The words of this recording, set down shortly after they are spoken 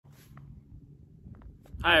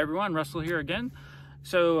Hi everyone, Russell here again.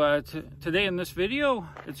 So today in this video,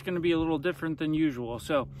 it's going to be a little different than usual.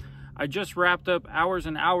 So I just wrapped up hours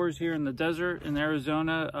and hours here in the desert in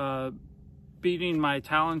Arizona, beating my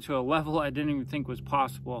Talon to a level I didn't even think was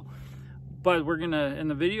possible. But in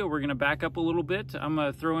the video, we're gonna back up a little bit. I'm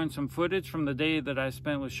gonna throw in some footage from the day that I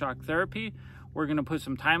spent with shock therapy. We're gonna put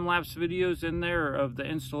some time-lapse videos in there of the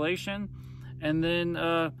installation, and then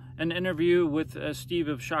an interview with Steve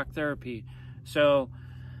of shock therapy. So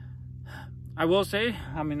I will say,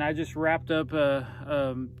 I just wrapped up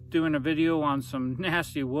doing a video on some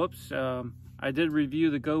nasty whoops. I did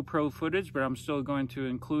review the GoPro footage, but I'm still going to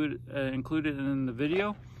include it in the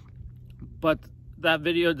video. But that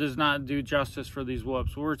video does not do justice for these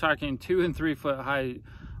whoops. We're talking 2 and 3 foot high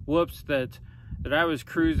whoops that I was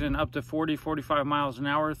cruising up to 40-45 miles an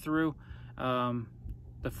hour through.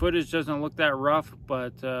 The footage doesn't look that rough,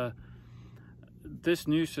 but this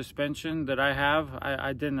new suspension that I have,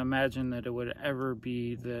 I didn't imagine that it would ever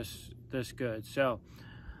be this good. So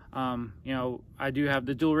you know, I do have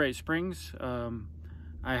the dual rate springs.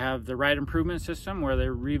 I have the ride improvement system where they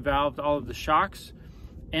revalved all of the shocks,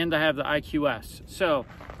 and I have the iQS. So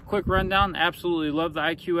quick rundown, absolutely love the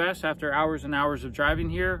iQS after hours and hours of driving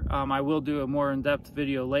here. I will do a more in-depth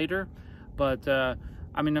video later, but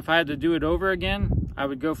if I had to do it over again, I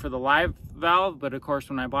would go for the live valve, but of course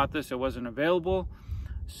when I bought this it wasn't available.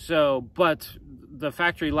 So, but the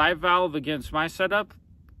factory live valve against my setup,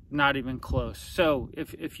 not even close. So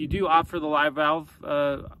if you do opt for the live valve,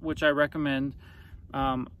 which I recommend,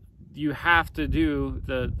 you have to do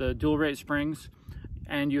the dual rate springs,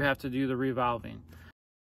 and you have to do the revalving.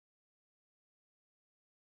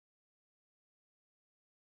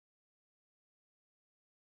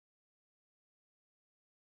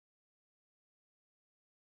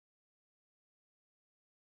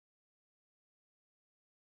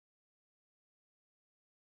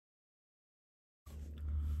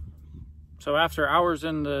 So after hours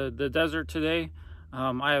in the desert today,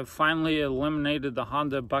 I have finally eliminated the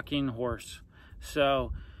Honda bucking horse.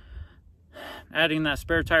 So adding that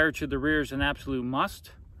spare tire to the rear is an absolute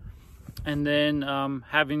must. And then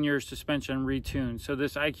having your suspension retuned. So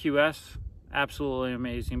this iQS, absolutely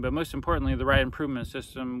amazing. But most importantly, the ride improvement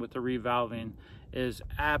system with the revalving is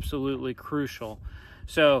absolutely crucial.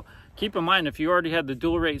 So keep in mind, if you already had the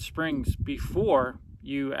dual rate springs before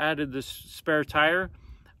you added this spare tire,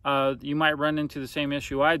 you might run into the same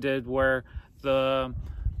issue I did, where the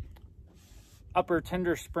upper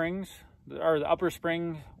tender springs, or the upper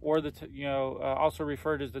spring, or also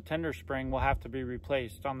referred as the tender spring, will have to be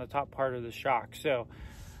replaced on the top part of the shock. So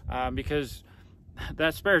because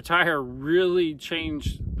that spare tire really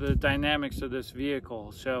changed the dynamics of this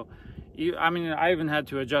vehicle. So I even had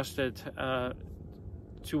to adjust it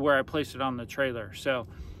to where I placed it on the trailer. So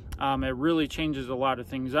it really changes a lot of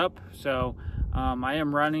things up. So I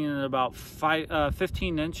am running at about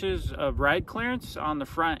 15 inches of ride clearance on the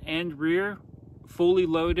front and rear, fully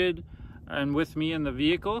loaded and with me in the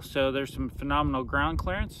vehicle. So there's some phenomenal ground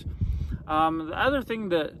clearance. The other thing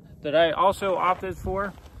that I also opted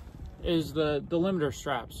for is the limiter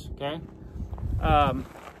straps, okay?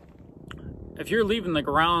 If you're leaving the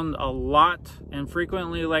ground a lot and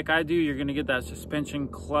frequently like I do, you're gonna get that suspension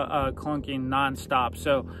clunking nonstop.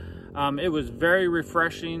 So it was very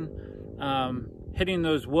refreshing hitting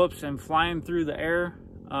those whoops and flying through the air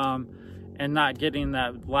and not getting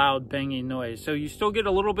that loud banging noise. So you still get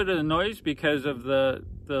a little bit of the noise because of the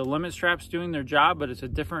limit straps doing their job, but it's a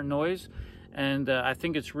different noise. And I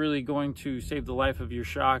think it's really going to save the life of your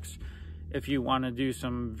shocks if you want to do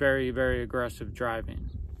some very, very aggressive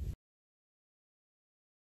driving.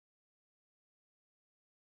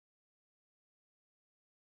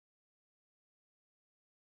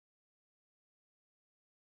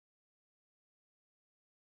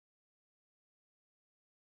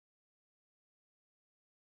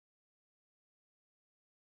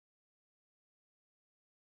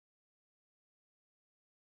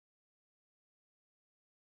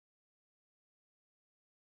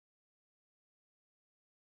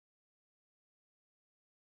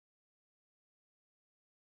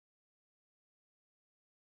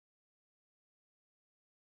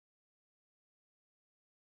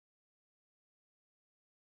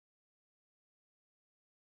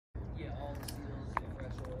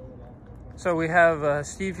 So we have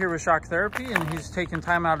Steve here with shock therapy, and he's taken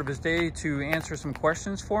time out of his day to answer some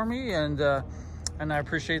questions for me, and I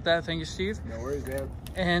appreciate that. Thank you, Steve. No worries, man.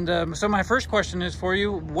 And so my first question is for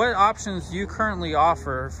you: what options do you currently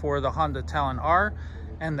offer for the Honda Talon R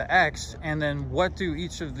and the X, and then what do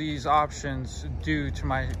each of these options do to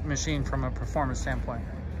my machine from a performance standpoint?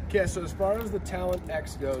 Okay, so as far as the Talon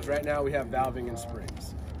X goes, right now we have valving and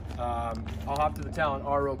springs. I'll hop to the Talon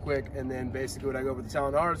R real quick, and then basically what I go over the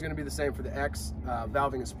Talon R is going to be the same for the X,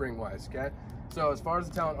 valving and spring wise, okay? So as far as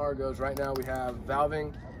the Talon R goes, right now we have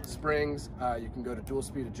valving, springs, you can go to dual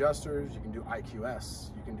speed adjusters, you can do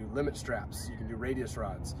iQS, you can do limit straps, you can do radius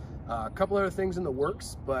rods. A couple other things in the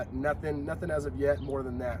works, but nothing as of yet more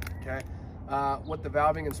than that, okay? What the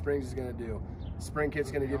valving and springs is going to do. Spring kit's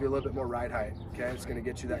going to give you a little bit more ride height, okay? It's going to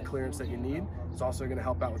get you that clearance that you need. It's also going to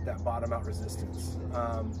help out with that bottom out resistance.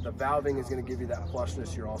 The valving is going to give you that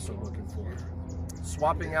plushness you're also looking for.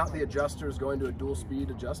 Swapping out the adjusters, going to a dual speed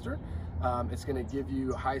adjuster, it's going to give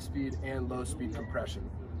you high speed and low speed compression,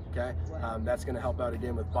 okay? That's going to help out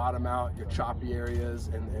again with bottom out, your choppy areas,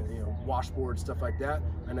 and you know, washboard, stuff like that.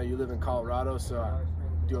 I know you live in Colorado, so I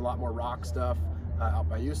do a lot more rock stuff out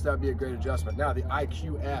by you, so that would be a great adjustment. Now the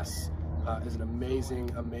iQS is an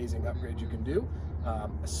amazing upgrade you can do,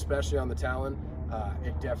 especially on the Talon.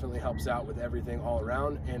 It definitely helps out with everything all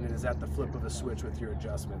around, and it is at the flip of a switch with your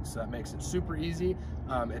adjustments. So that makes it super easy.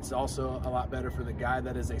 It's also a lot better for the guy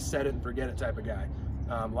that is a set it and forget it type of guy.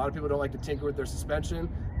 A lot of people don't like to tinker with their suspension.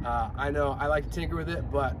 I know I like to tinker with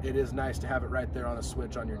it, but it is nice to have it right there on a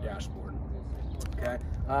switch on your dashboard. Okay,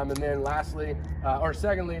 and then lastly, or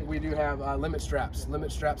secondly, we do have limit straps.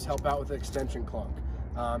 Limit straps help out with the extension clunk.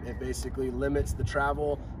 It basically limits the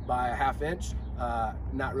travel by a ½ inch,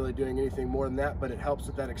 not really doing anything more than that, but it helps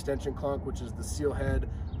with that extension clunk, which is the seal head,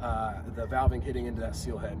 the valving hitting into that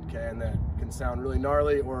seal head, okay? And that can sound really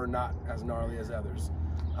gnarly or not as gnarly as others.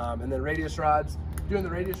 And then radius rods, doing the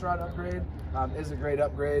radius rod upgrade is a great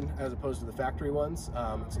upgrade as opposed to the factory ones.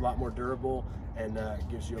 It's a lot more durable and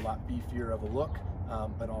gives you a lot beefier of a look,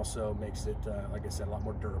 but also makes it, like I said, a lot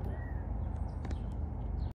more durable.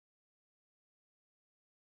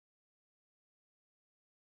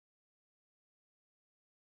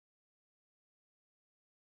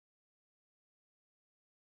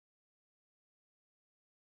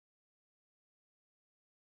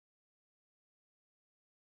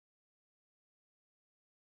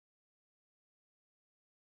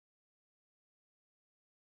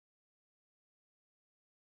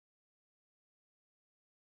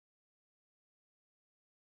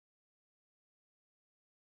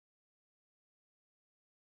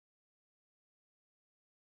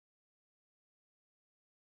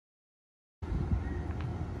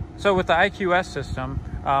 So with the iQS system,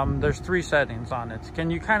 there's 3 settings on it.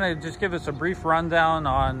 Can you kind of just give us a brief rundown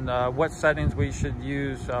on what settings we should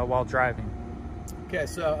use while driving? Okay,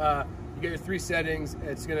 so you get your 3 settings.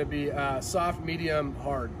 It's going to be soft, medium,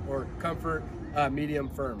 hard, or comfort, medium,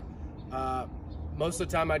 firm. Most of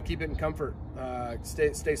the time I'd keep it in comfort.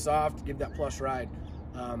 Stay soft, give that plush ride.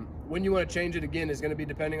 When you want to change it again is going to be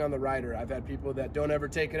depending on the rider. I've had people that don't ever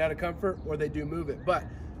take it out of comfort, or they do move it, but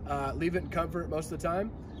leave it in comfort most of the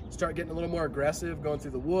time. Start getting a little more aggressive, going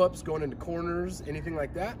through the whoops, going into corners, anything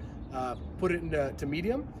like that. Put it into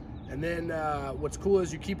medium, and then what's cool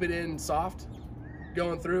is you keep it in soft,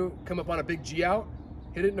 going through, come up on a big G out,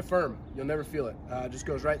 hit it into firm. You'll never feel it. It just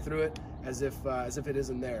goes right through it as if it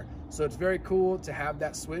isn't there. So it's very cool to have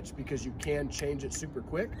that switch because you can change it super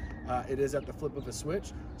quick. It is at the flip of a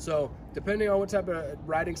switch. So depending on what type of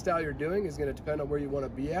riding style you're doing is going to depend on where you want to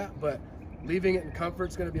be at, but leaving it in comfort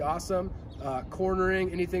is going to be awesome.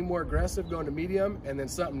 Cornering, anything more aggressive, going to medium, and then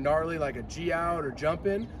something gnarly like a G out or jump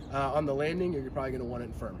in on the landing, you're probably going to want it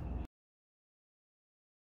in firm.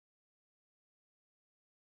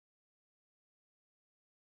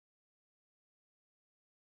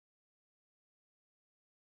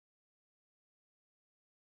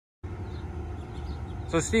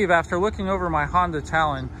 So Steve, after looking over my Honda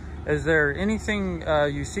Talon, is there anything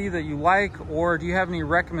you see that you like, or do you have any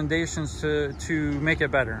recommendations to make it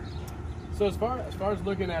better? So as far as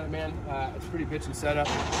looking at it, man, it's pretty bitchin' setup.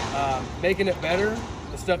 Making it better,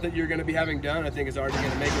 the stuff that you're going to be having done, I think is already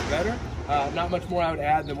going to make it better. Not much more I would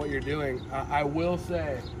add than what you're doing. I will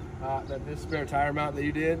say that this spare tire mount that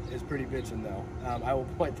you did is pretty bitchin' though. I will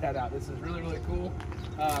point that out. This is really cool.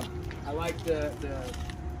 I like the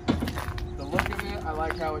look of it. I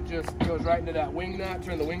like how it just goes right into that wing nut,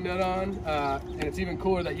 turn the wing nut on, and it's even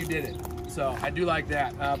cooler that you did it. So I do like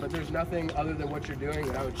that, but there's nothing other than what you're doing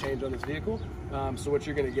that I would change on this vehicle. So what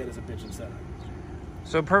you're gonna get is a bitchin' setup.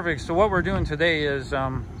 So perfect. So what we're doing today is,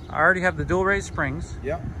 I already have the dual raised springs.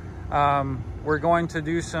 Yep. We're going to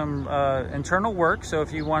do some internal work. So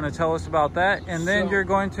if you want to tell us about that, and then you're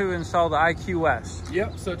going to install the iQS.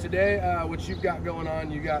 Yep. So today, what you've got going on,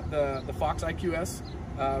 you got the Fox iQS,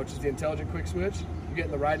 which is the intelligent quick switch. You're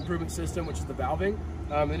getting the ride improvement system, which is the valving.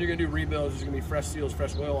 Then you're gonna do rebuilds. There's gonna be fresh seals,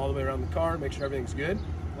 fresh oil all the way around the car, make sure everything's good.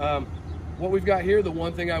 what we've got here, the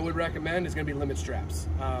one thing I would recommend is going to be limit straps.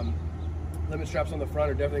 Limit straps on the front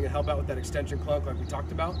are definitely going to help out with that extension clunk like we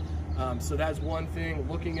talked about. So that's one thing,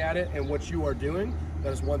 looking at it and what you are doing,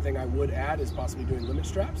 that is one thing I would add, is possibly doing limit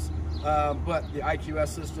straps. But the iQS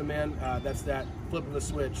system, man, that's that flip of the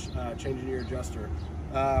switch, changing your adjuster.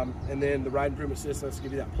 And then the ride improvement system, let's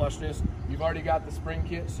give you that plushness. You've already got the spring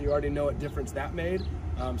kit, so you already know what difference that made.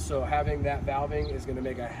 So having that valving is going to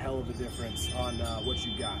make a hell of a difference on what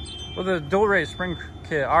you got. Well, the dual race spring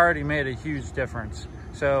kit already made a huge difference.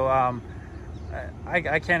 So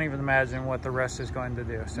I can't even imagine what the rest is going to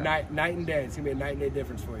do. So. Night and day. It's going to be a night and day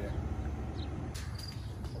difference for you.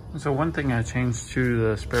 So one thing I changed to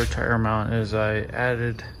the spare tire mount is I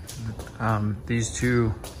added these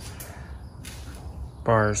two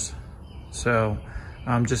bars. So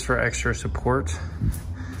just for extra support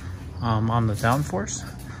on the downforce.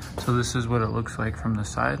 So this is what it looks like from the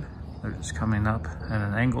side. They're just coming up at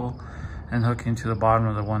an angle and hooking to the bottom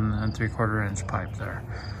of the 1 3/4 inch pipe there.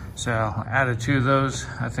 So added two of those,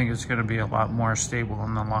 I think it's going to be a lot more stable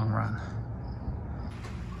in the long run.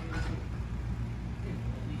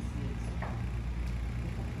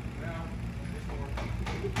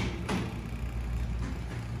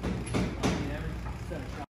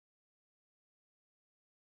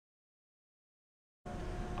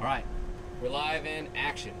 All right, we're live in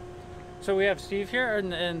action. So we have Steve here,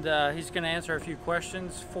 and he's going to answer a few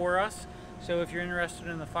questions for us. So if you're interested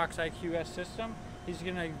in the Fox iQS system, he's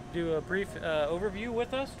going to do a brief overview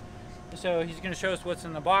with us. So he's going to show us what's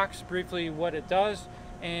in the box, briefly what it does,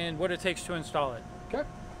 and what it takes to install it. Okay.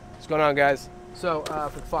 What's going on, guys? So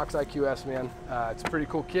for the Fox iQS, man, it's a pretty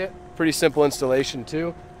cool kit. Pretty simple installation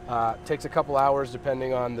too. Takes a couple hours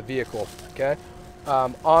depending on the vehicle. Okay.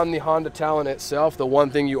 On the Honda Talon itself, the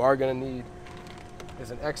one thing you are going to need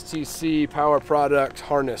is an XTC power product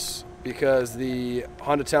harness, because the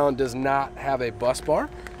Honda Talon does not have a bus bar.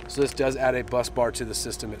 So this does add a bus bar to the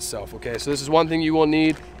system itself. Okay, so this is one thing you will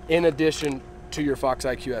need in addition to your Fox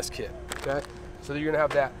iQS kit. Okay, so you're gonna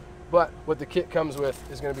have that. But what the kit comes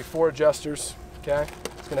with is gonna be 4 adjusters. Okay,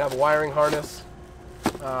 it's gonna have a wiring harness,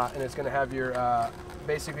 and it's gonna have your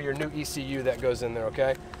basically your new ECU that goes in there.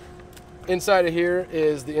 Okay, inside of here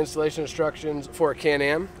is the installation instructions for a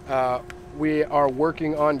Can-Am. We are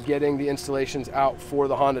working on getting the installations out for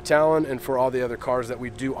the Honda Talon and for all the other cars that we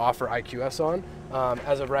do offer iQS on.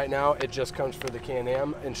 As of right now, it just comes for the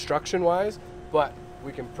Can-Am instruction-wise, but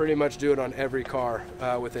we can pretty much do it on every car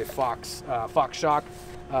with a Fox shock.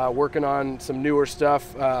 Working on some newer stuff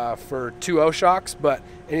for 2.0 shocks, but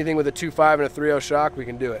anything with a 2.5 and a 3.0 shock, we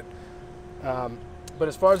can do it. But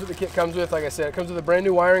as far as what the kit comes with, like I said, it comes with a brand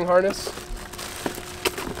new wiring harness.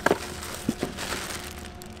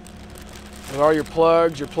 And all your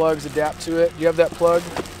plugs adapt to it. You have that plug.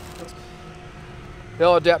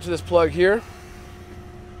 They'll adapt to this plug here.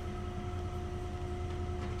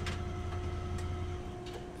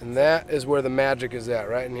 And that is where the magic is at,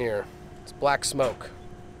 right in here. It's black smoke.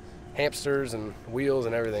 Hamsters and wheels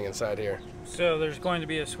and everything inside here. So there's going to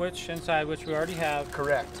be a switch inside, which we already have.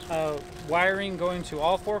 Correct. Wiring going to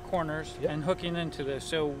all 4 corners, yep, and hooking into this.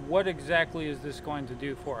 So what exactly is this going to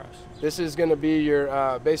do for us? This is going to be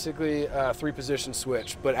your basically 3-position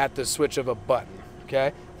switch, but at the switch of a button.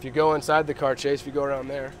 Okay. If you go inside the car, Chase, if you go around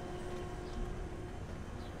there.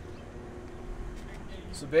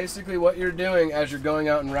 So basically what you're doing as you're going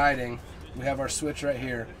out and riding, we have our switch right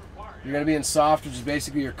here. You're going to be in soft, which is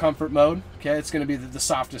basically your comfort mode. Okay, it's going to be the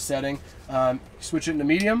softest setting. Switch it into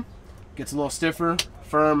medium, gets a little stiffer.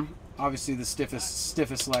 Firm, obviously the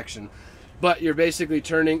stiffest selection. But you're basically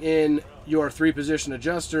turning in your 3-position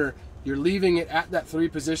adjuster. You're leaving it at that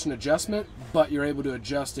 3-position adjustment, but you're able to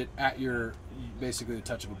adjust it at your basically the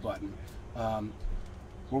touch of a button.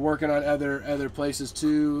 We're working on other places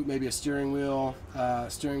too, maybe a steering wheel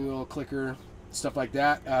clicker, stuff like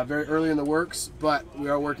that. Very early in the works, but we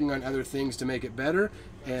are working on other things to make it better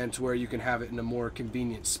and to where you can have it in a more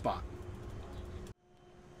convenient spot.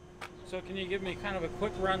 So can you give me kind of a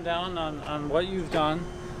quick rundown on what you've done?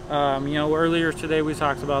 You know, earlier today we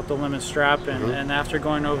talked about the limit strap, and after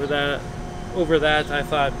going over that, I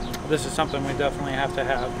thought this is something we definitely have to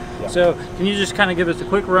have. Yep. So can you just kind of give us a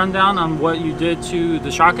quick rundown on what you did to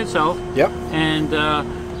the shock itself? Yep.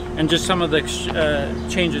 And just some of the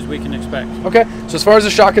changes we can expect. Okay, so as far as the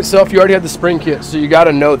shock itself, you already have the spring kit, so you got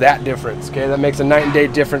to know that difference. Okay, that makes a night and day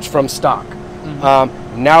difference from stock.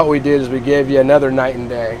 Now what we did is we gave you another night and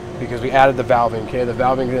day because we added the valving. Okay, the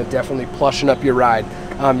valving is going to definitely plushen up your ride.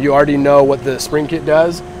 You already know what the spring kit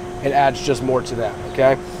does. It adds just more to that.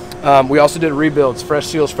 Okay, we also did rebuilds, fresh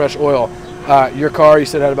seals, fresh oil. Your car, you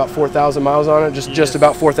said, had about 4,000 miles on it, just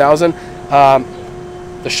about 4,000.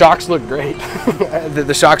 The shocks look great.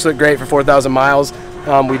 The shocks look great for 4,000 miles.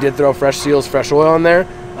 We did throw fresh seals, fresh oil in there.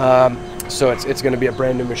 So it's going to be a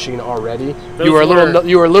brand new machine already. You were a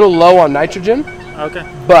little low on nitrogen. Okay.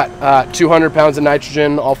 But 200 pounds of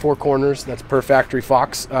nitrogen, all four corners. That's per factory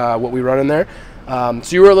Fox, what we run in there.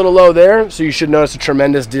 So you were a little low there, so you should notice a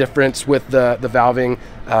tremendous difference with the valving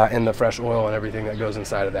and the fresh oil and everything that goes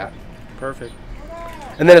inside of that. Perfect.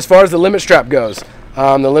 And then as far as the limit strap goes,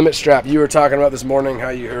 the limit strap, you were talking about this morning how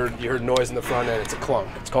you heard noise in the front end. It's a clunk.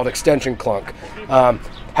 It's called extension clunk.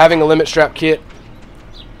 Having a limit strap kit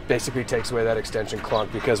basically takes away that extension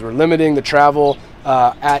clunk because we're limiting the travel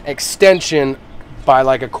at extension by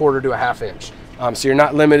like 1/4 to 1/2 inch. So you're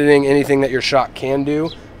not limiting anything that your shock can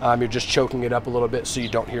do. You're just choking it up a little bit so you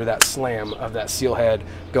don't hear that slam of that seal head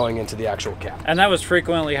going into the actual cap. And that was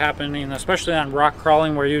frequently happening, especially on rock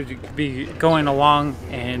crawling, where you'd be going along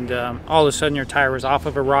and all of a sudden your tire was off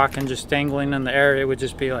of a rock and just dangling in the air. It would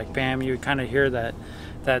just be like, bam, you would kind of hear that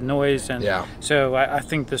noise. And yeah. So I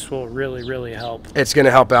think this will really help. It's going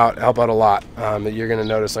to help out a lot. You're going to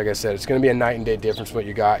notice, like I said, it's going to be a night and day difference from what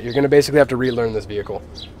you got. You're going to basically have to relearn this vehicle.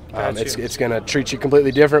 It's going to treat you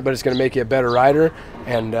completely different, but it's going to make you a better rider,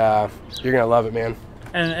 and you're going to love it, man.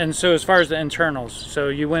 And so as far as the internals, so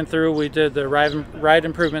you went through, we did the ride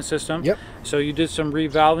improvement system. Yep. So you did some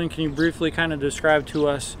revalving. Can you briefly kind of describe to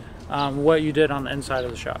us what you did on the inside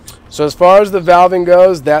of the shocks? So as far as the valving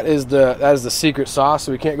goes, that is the secret sauce,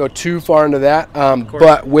 so we can't go too far into that.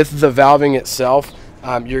 But with the valving itself,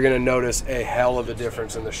 you're going to notice a hell of a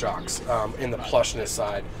difference in the shocks, in the plushness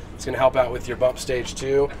side. It's going to help out with your bump stage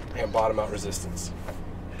 2 and bottom out resistance.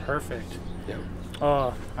 Perfect. Yeah.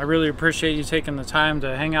 I really appreciate you taking the time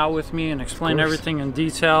to hang out with me and explain everything in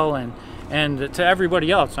detail, and to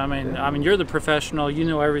everybody else. I mean, you're the professional. You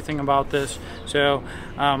know everything about this. So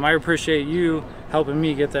I appreciate you helping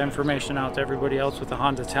me get the information out to everybody else with the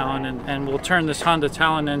Honda Talon, and we'll turn this Honda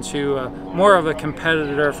Talon into more of a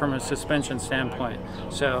competitor from a suspension standpoint.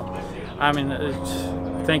 So, I mean,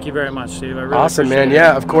 thank you very much, Steve. I really awesome, man. It.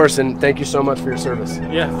 Yeah, of course, and thank you so much for your service.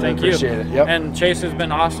 Yeah, thank you. Appreciate it. Yep. And Chase has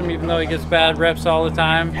been awesome, even though he gets bad reps all the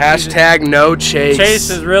time. Hashtag no Chase. Chase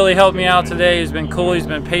has really helped me out today. He's been cool. He's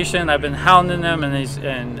been patient. I've been hounding him, and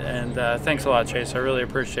thanks a lot, Chase. I really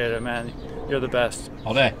appreciate it, man. You're the best.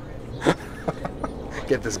 All day.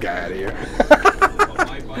 Get this guy out of here.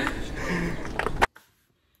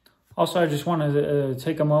 Also, I just wanted to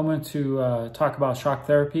take a moment to talk about shock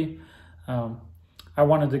therapy. I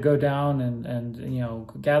wanted to go down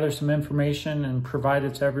and gather some information and provide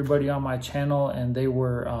it to everybody on my channel, and they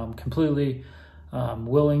were completely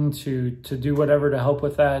willing to do whatever to help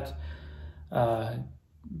with that.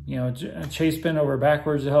 Chase bent over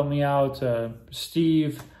backwards to help me out.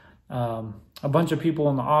 Steve, a bunch of people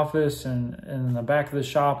in the office and in the back of the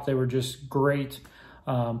shop, they were just great.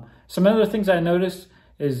 Some other things I noticed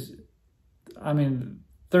is, I mean,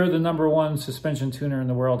 they're the #1 suspension tuner in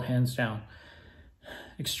the world, hands down.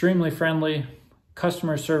 Extremely friendly,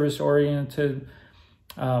 customer service oriented,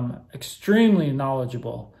 extremely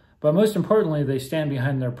knowledgeable, but most importantly, they stand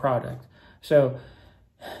behind their product. So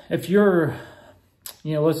if you're,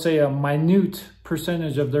 let's say a minute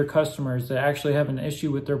percentage of their customers that actually have an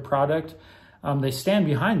issue with their product, they stand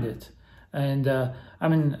behind it. And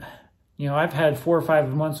I've had 4 or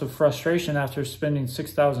 5 months of frustration after spending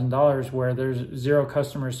 $6,000 where there's zero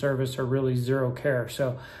customer service or really zero care.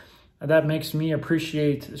 So that makes me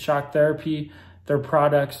appreciate shock therapy, their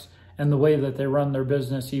products, and the way that they run their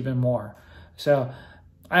business even more. So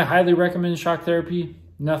I highly recommend shock therapy.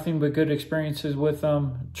 Nothing but good experiences with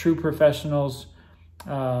them. True professionals,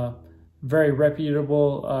 very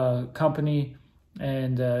reputable company.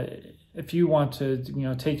 And if you want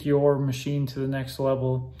to take your machine to the next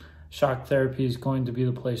level, shock therapy is going to be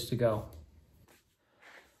the place to go.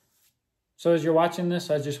 So as you're watching this,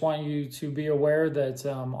 I just want you to be aware that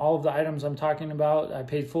all of the items I'm talking about, I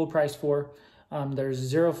paid full price for. There's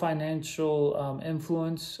zero financial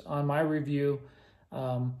influence on my review.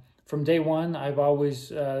 From day one, I've always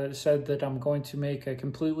said that I'm going to make a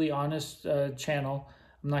completely honest channel.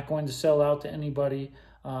 I'm not going to sell out to anybody.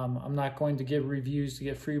 I'm not going to give reviews to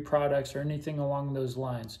get free products or anything along those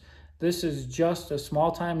lines. This is just a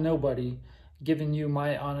small-time nobody giving you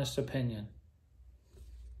my honest opinion.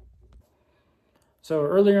 So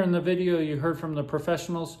earlier in the video, you heard from the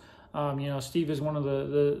professionals. Steve is one of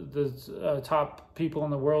the top people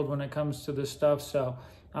in the world when it comes to this stuff. So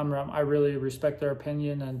I really respect their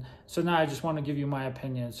opinion. And so now I just want to give you my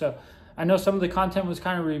opinion. So I know some of the content was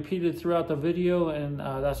kind of repeated throughout the video, and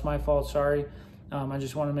that's my fault, sorry. I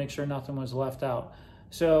just want to make sure nothing was left out.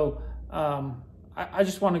 So I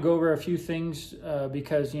just want to go over a few things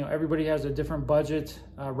because, you know, everybody has a different budget,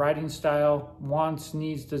 riding style, wants,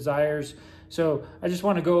 needs, desires. So I just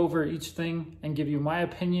want to go over each thing and give you my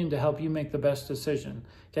opinion to help you make the best decision.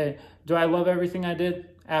 Okay. Do I love everything I did?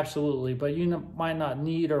 Absolutely. But you might not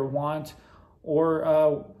need or want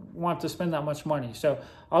to spend that much money. So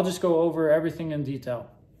I'll just go over everything in detail.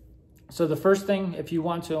 So the first thing, if you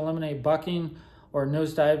want to eliminate bucking or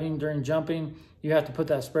nose diving during jumping, you have to put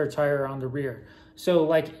that spare tire on the rear. So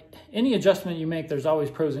like any adjustment you make, there's always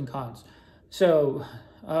pros and cons. So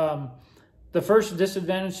the first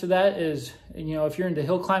disadvantage to that is, you know, if you're into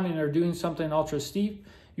hill climbing or doing something ultra steep,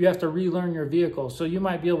 you have to relearn your vehicle. So you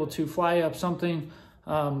might be able to fly up something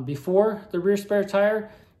before the rear spare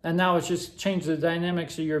tire, and now it's just changed the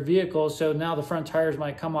dynamics of your vehicle. So now the front tires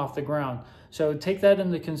might come off the ground. So take that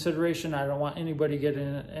into consideration. I don't want anybody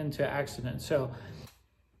getting into accidents. So,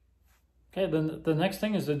 okay, the next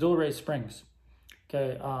thing is the dual rate springs.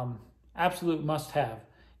 Okay, absolute must have.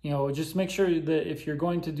 You know, just make sure that if you're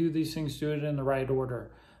going to do these things, do it in the right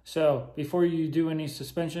order. So before you do any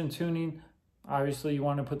suspension tuning, obviously you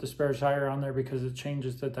want to put the spare tire on there because it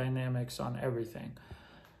changes the dynamics on everything.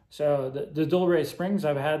 So the dual rate springs,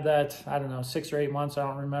 I've had that, I don't know, 6 or 8 months. I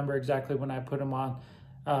don't remember exactly when I put them on.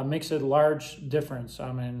 Makes a large difference.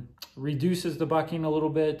 I mean, reduces the bucking a little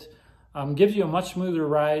bit, gives you a much smoother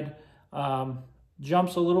ride,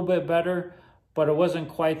 jumps a little bit better, but it wasn't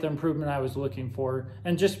quite the improvement I was looking for.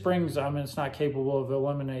 And just springs, I mean, it's not capable of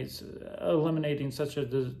eliminating such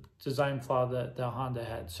a design flaw that the Honda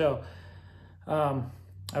had. So I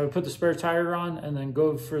would put the spare tire on and then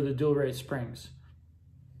go for the dual rate springs.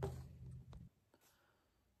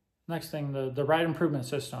 Next thing, the ride improvement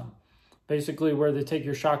system. Basically where they take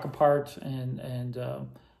your shock apart and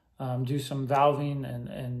do some valving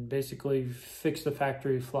and basically fix the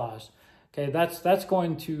factory flaws. Okay, that's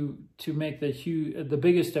going to make the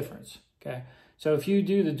biggest difference. Okay, so if you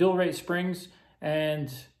do the dual rate springs and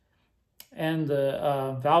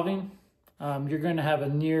the valving, you're going to have a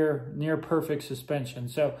near perfect suspension.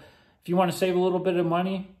 So if you want to save a little bit of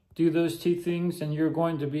money, do those two things, and you're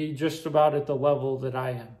going to be just about at the level that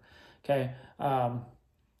I am. Okay.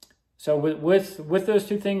 So with those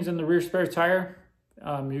two things in the rear spare tire,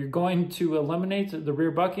 you're going to eliminate the rear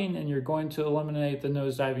bucking and you're going to eliminate the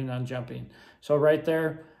nose diving on jumping. So right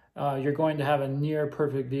there, you're going to have a near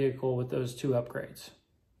perfect vehicle with those two upgrades.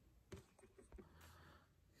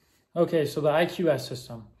 Okay, so the iQS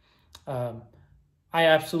system, I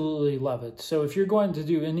absolutely love it. So if you're going to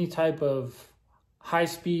do any type of high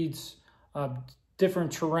speeds,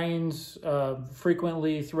 different terrains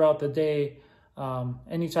frequently throughout the day,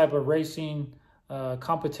 any type of racing,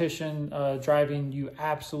 competition driving, you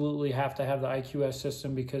absolutely have to have the iQS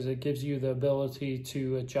system because it gives you the ability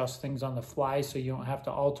to adjust things on the fly so you don't have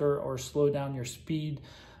to alter or slow down your speed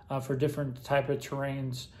for different type of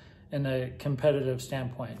terrains in a competitive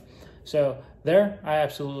standpoint. So there, I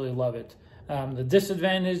absolutely love it. The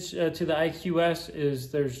disadvantage to the iQS is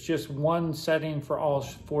there's just one setting for all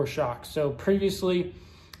 4 shocks. So previously,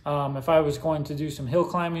 if I was going to do some hill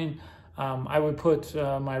climbing, I would put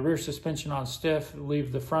my rear suspension on stiff,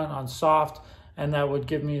 leave the front on soft, and that would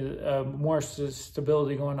give me more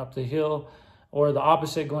stability going up the hill. Or the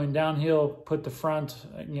opposite, going downhill, put the front,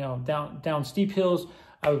 you know, down steep hills,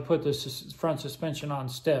 I would put the front suspension on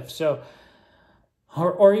stiff. So,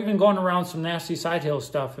 or even going around some nasty side hill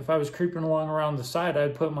stuff. If I was creeping along around the side,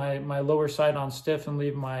 I'd put my lower side on stiff and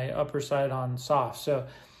leave my upper side on soft.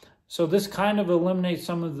 So this kind of eliminates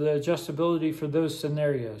some of the adjustability for those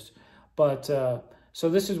scenarios. But so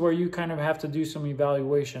this is where you kind of have to do some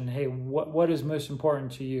evaluation. Hey, what is most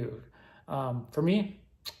important to you? For me,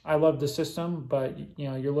 I love the system, but you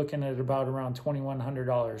know, you're looking at about around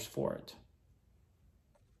 $2,100 for it.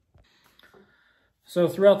 So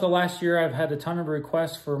throughout the last year, I've had a ton of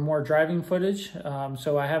requests for more driving footage.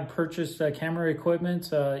 So I have purchased camera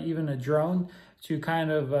equipment, even a drone, to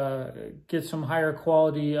kind of get some higher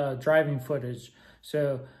quality driving footage.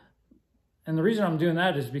 So, and the reason I'm doing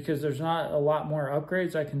that is because there's not a lot more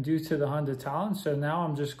upgrades I can do to the Honda Talon. So now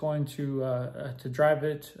I'm just going to drive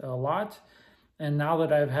it a lot. And now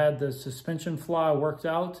that I've had the suspension flaw worked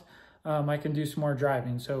out, I can do some more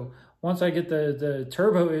driving. So once I get the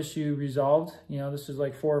turbo issue resolved, you know, this is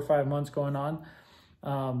like 4 or 5 months going on,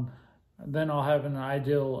 then I'll have an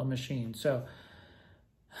ideal machine. So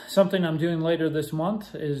something I'm doing later this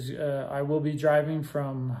month is I will be driving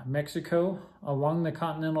from Mexico along the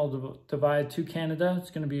Continental Divide to Canada. It's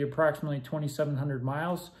going to be approximately 2,700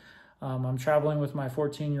 miles. I'm traveling with my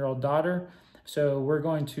 14-year-old daughter. So we're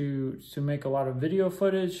going to make a lot of video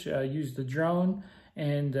footage, use the drone,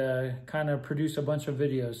 and kind of produce a bunch of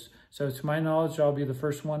videos. So to my knowledge, I'll be the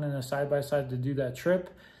first one in a side-by-side to do that trip.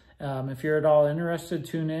 If you're at all interested,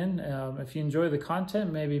 tune in. If you enjoy the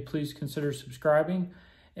content, maybe please consider subscribing.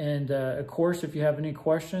 And of course, if you have any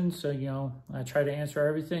questions, you know, I try to answer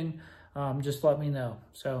everything, just let me know.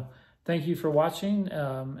 So thank you for watching.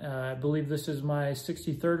 I believe this is my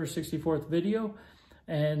 63rd or 64th video,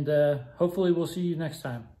 and hopefully we'll see you next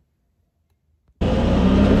time.